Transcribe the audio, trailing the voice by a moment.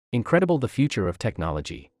Incredible, the future of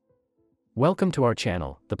technology. Welcome to our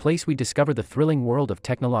channel, the place we discover the thrilling world of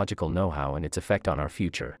technological know-how and its effect on our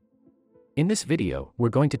future. In this video, we're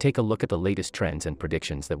going to take a look at the latest trends and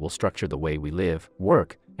predictions that will structure the way we live,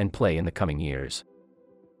 work, and play in the coming years.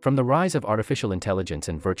 From the rise of artificial intelligence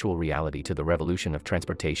and virtual reality to the revolution of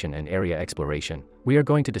transportation and area exploration, we are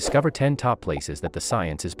going to discover 10 top places that the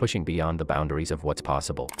science is pushing beyond the boundaries of what's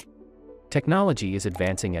possible. Technology is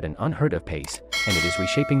advancing at an unheard-of pace, and it is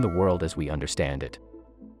reshaping the world as we understand it.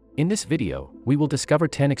 In this video, we will discover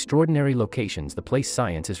 10 extraordinary locations the place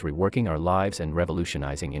science is reworking our lives and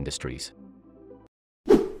revolutionizing industries.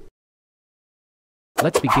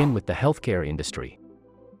 Let's begin with the healthcare industry.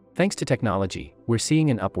 Thanks to technology, we're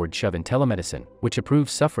seeing an upward shove in telemedicine, which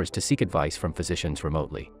approves sufferers to seek advice from physicians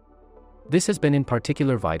remotely. This has been in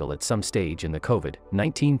particular vital at some stage in the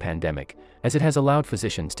COVID-19 pandemic, as it has allowed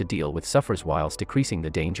physicians to deal with sufferers whilst decreasing the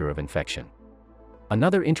danger of infection.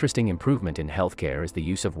 Another interesting improvement in healthcare is the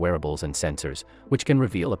use of wearables and sensors, which can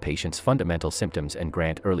reveal a patient's fundamental symptoms and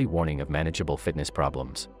grant early warning of manageable fitness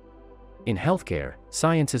problems. In healthcare,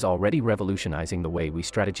 science is already revolutionizing the way we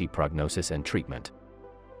strategy prognosis and treatment.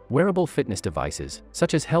 Wearable fitness devices,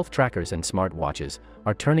 such as health trackers and smart watches,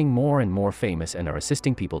 are turning more and more famous and are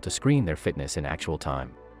assisting people to screen their fitness in actual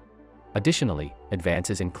time. Additionally,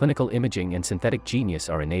 advances in clinical imaging and synthetic genius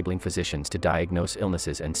are enabling physicians to diagnose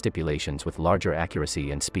illnesses and stipulations with larger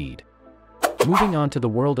accuracy and speed. Moving on to the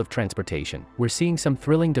world of transportation, we're seeing some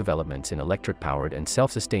thrilling developments in electric-powered and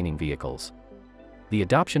self-sustaining vehicles. The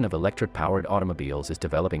adoption of electric-powered automobiles is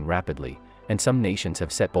developing rapidly, and some nations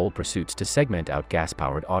have set bold pursuits to segment out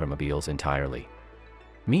gas-powered automobiles entirely.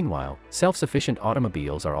 Meanwhile, self-sufficient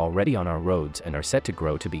automobiles are already on our roads and are set to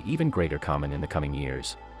grow to be even greater common in the coming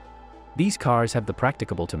years. These cars have the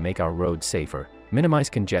practicable to make our roads safer, minimize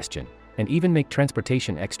congestion, and even make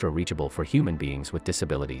transportation extra reachable for human beings with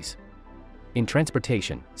disabilities. In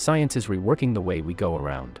transportation, science is reworking the way we go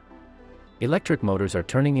around. Electric motors are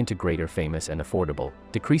turning into greater famous and affordable,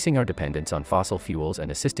 decreasing our dependence on fossil fuels and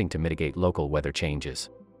assisting to mitigate local weather changes.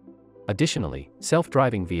 Additionally,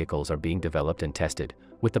 self-driving vehicles are being developed and tested,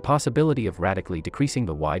 with the possibility of radically decreasing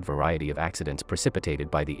the wide variety of accidents precipitated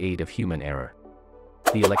by the aid of human error.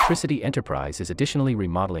 The electricity enterprise is additionally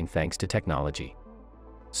remodeling thanks to technology.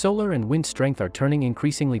 Solar and wind strength are turning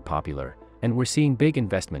increasingly popular, and we're seeing big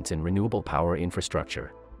investments in renewable power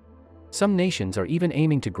infrastructure. Some nations are even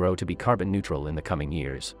aiming to grow to be carbon neutral in the coming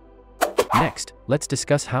years. Next, let's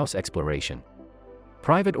discuss house exploration.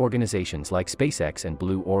 Private organizations like SpaceX and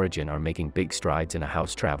Blue Origin are making big strides in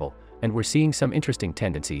house travel, and we're seeing some interesting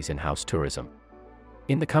tendencies in house tourism.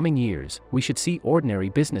 In the coming years, we should see ordinary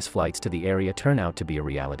business flights to the area turn out to be a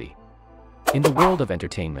reality. In the world of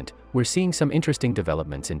entertainment, we're seeing some interesting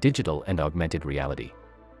developments in digital and augmented reality.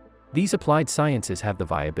 These applied sciences have the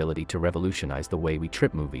viability to revolutionize the way we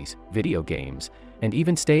trip movies, video games, and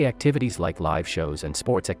even stay activities like live shows and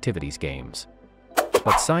sports activities games.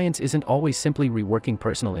 But science isn't always simply reworking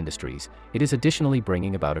personal industries, it is additionally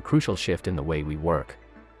bringing about a crucial shift in the way we work.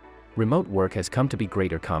 Remote work has come to be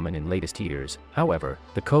greater common in latest years, however,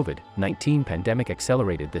 the COVID-19 pandemic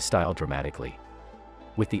accelerated this style dramatically.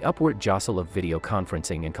 With the upward jostle of video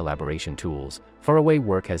conferencing and collaboration tools, faraway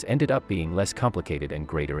work has ended up being less complicated and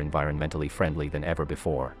greater environmentally friendly than ever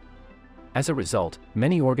before. As a result,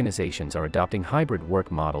 many organizations are adopting hybrid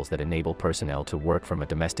work models that enable personnel to work from a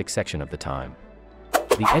domestic section of the time.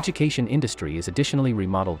 The education industry is additionally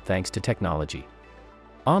remodeled thanks to technology.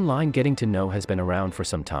 Online getting to know has been around for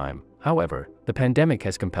some time, however, the pandemic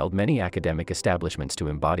has compelled many academic establishments to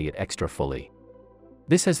embody it extra fully.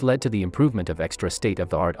 This has led to the improvement of extra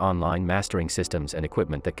state-of-the-art online mastering systems and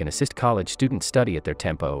equipment that can assist college students study at their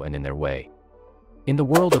tempo and in their way. In the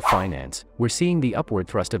world of finance, we're seeing the upward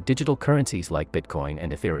thrust of digital currencies like Bitcoin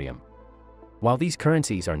and Ethereum. While these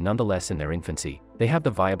currencies are nonetheless in their infancy, they have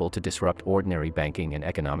the viable to disrupt ordinary banking and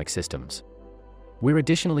economic systems. We're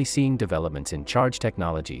additionally seeing developments in charge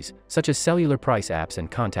technologies, such as cellular price apps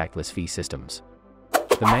and contactless fee systems.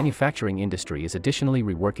 The manufacturing industry is additionally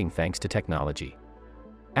reworking thanks to technology.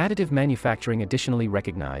 Additive manufacturing, additionally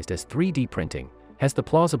recognized as 3D printing, has the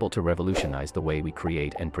plausible to revolutionize the way we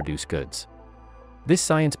create and produce goods. This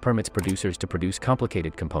science permits producers to produce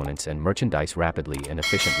complicated components and merchandise rapidly and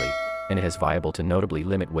efficiently, and it has viable to notably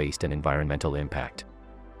limit waste and environmental impact.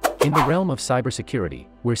 In the realm of cybersecurity,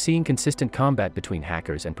 we're seeing consistent combat between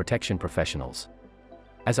hackers and protection professionals.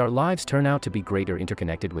 As our lives turn out to be greater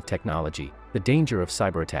interconnected with technology, the danger of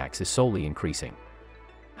cyber attacks is solely increasing.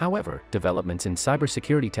 However, developments in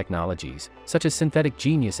cybersecurity technologies, such as synthetic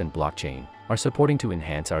genius and blockchain, are supporting to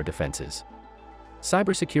enhance our defenses.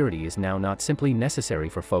 Cybersecurity is now not simply necessary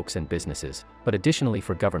for folks and businesses, but additionally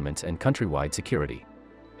for governments and countrywide security.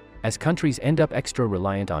 As countries end up extra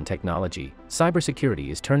reliant on technology, cybersecurity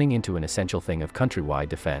is turning into an essential thing of countrywide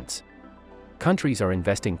defense. Countries are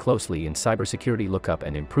investing closely in cybersecurity lookup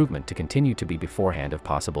and improvement to continue to be beforehand of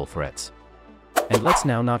possible threats. And let's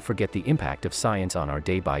now not forget the impact of science on our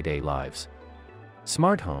day-by-day lives.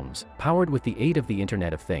 Smart homes, powered with the aid of the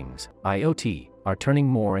Internet of Things, IoT, are turning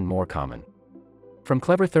more and more common. From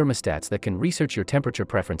clever thermostats that can research your temperature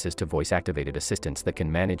preferences to voice-activated assistants that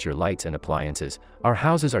can manage your lights and appliances, our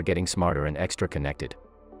houses are getting smarter and extra connected.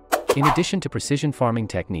 In addition to precision farming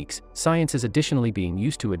techniques, science is additionally being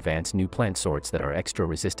used to advance new plant sorts that are extra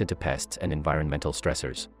resistant to pests and environmental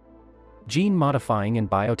stressors. Gene modifying and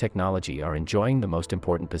biotechnology are enjoying the most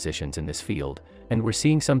important positions in this field, and we're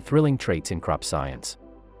seeing some thrilling traits in crop science.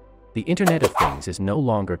 The Internet of Things is no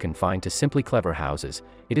longer confined to simply clever houses,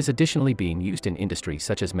 it is additionally being used in industries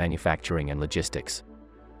such as manufacturing and logistics.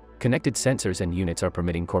 Connected sensors and units are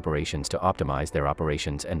permitting corporations to optimize their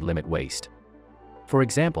operations and limit waste. For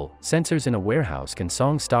example, sensors in a warehouse can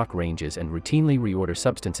song stock ranges and routinely reorder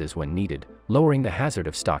substances when needed, lowering the hazard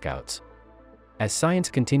of stockouts. As science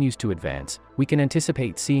continues to advance, we can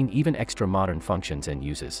anticipate seeing even extra modern functions and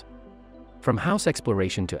uses. From house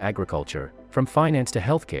exploration to agriculture, from finance to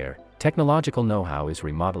healthcare, technological know-how is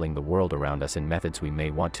remodeling the world around us in methods we may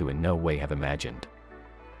want to in no way have imagined.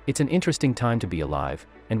 It's an interesting time to be alive,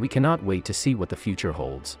 and we cannot wait to see what the future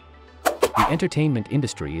holds. The entertainment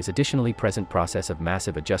industry is additionally present process of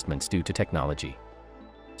massive adjustments due to technology.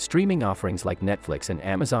 Streaming offerings like Netflix and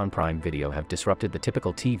Amazon Prime Video have disrupted the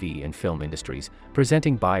typical TV and film industries,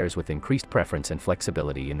 presenting buyers with increased preference and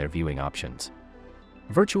flexibility in their viewing options.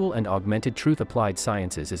 Virtual and augmented truth applied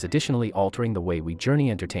sciences is additionally altering the way we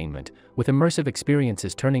journey entertainment, with immersive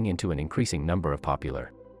experiences turning into an increasing number of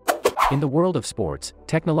popular. In the world of sports,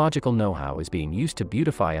 technological know-how is being used to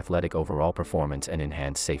beautify athletic overall performance and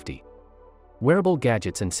enhance safety. Wearable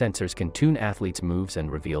gadgets and sensors can tune athletes' moves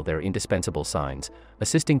and reveal their indispensable signs,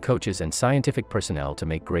 assisting coaches and scientific personnel to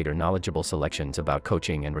make greater knowledgeable selections about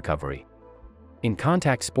coaching and recovery. In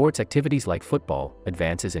contact sports activities like football,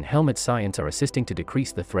 advances in helmet science are assisting to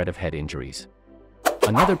decrease the threat of head injuries.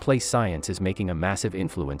 Another place science is making a massive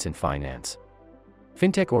influence in finance.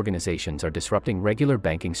 Fintech organizations are disrupting regular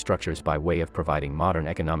banking structures by way of providing modern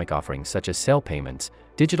economic offerings such as cell payments,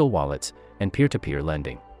 digital wallets, and peer-to-peer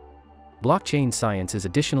lending. Blockchain science is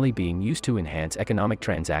additionally being used to enhance economic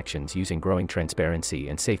transactions using growing transparency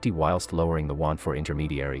and safety whilst lowering the want for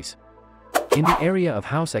intermediaries. In the area of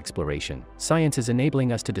house exploration, science is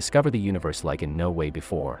enabling us to discover the universe like in no way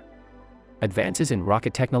before. Advances in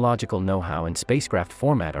rocket technological know-how and spacecraft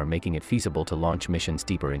format are making it feasible to launch missions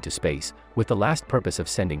deeper into space, with the last purpose of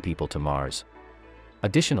sending people to Mars.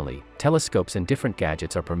 Additionally, telescopes and different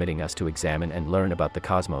gadgets are permitting us to examine and learn about the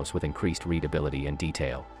cosmos with increased readability and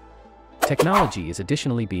detail. Technology is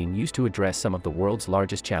additionally being used to address some of the world's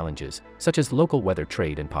largest challenges, such as local weather,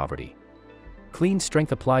 trade, and poverty. Clean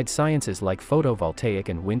strength applied sciences like photovoltaic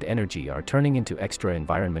and wind energy are turning into extra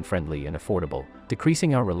environment friendly and affordable,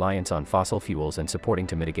 decreasing our reliance on fossil fuels and supporting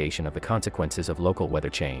to mitigation of the consequences of local weather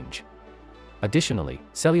change. Additionally,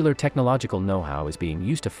 cellular technological know-how is being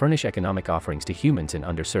used to furnish economic offerings to humans in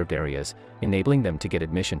underserved areas, enabling them to get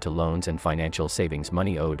admission to loans and financial savings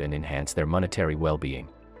money owed and enhance their monetary well-being.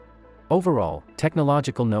 Overall,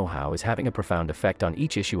 technological know-how is having a profound effect on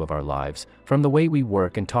each issue of our lives, from the way we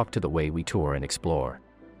work and talk to the way we tour and explore.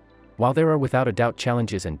 While there are without a doubt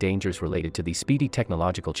challenges and dangers related to these speedy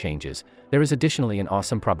technological changes, there is additionally an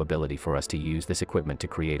awesome probability for us to use this equipment to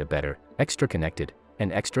create a better, extra connected,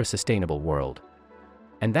 and extra sustainable world.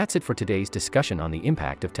 And that's it for today's discussion on the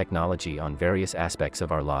impact of technology on various aspects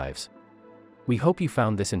of our lives. We hope you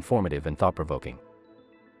found this informative and thought-provoking.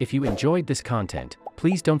 If you enjoyed this content,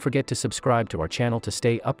 please don't forget to subscribe to our channel to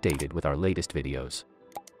stay updated with our latest videos.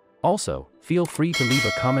 Also, feel free to leave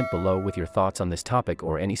a comment below with your thoughts on this topic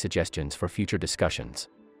or any suggestions for future discussions.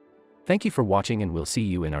 Thank you for watching, and we'll see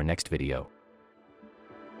you in our next video.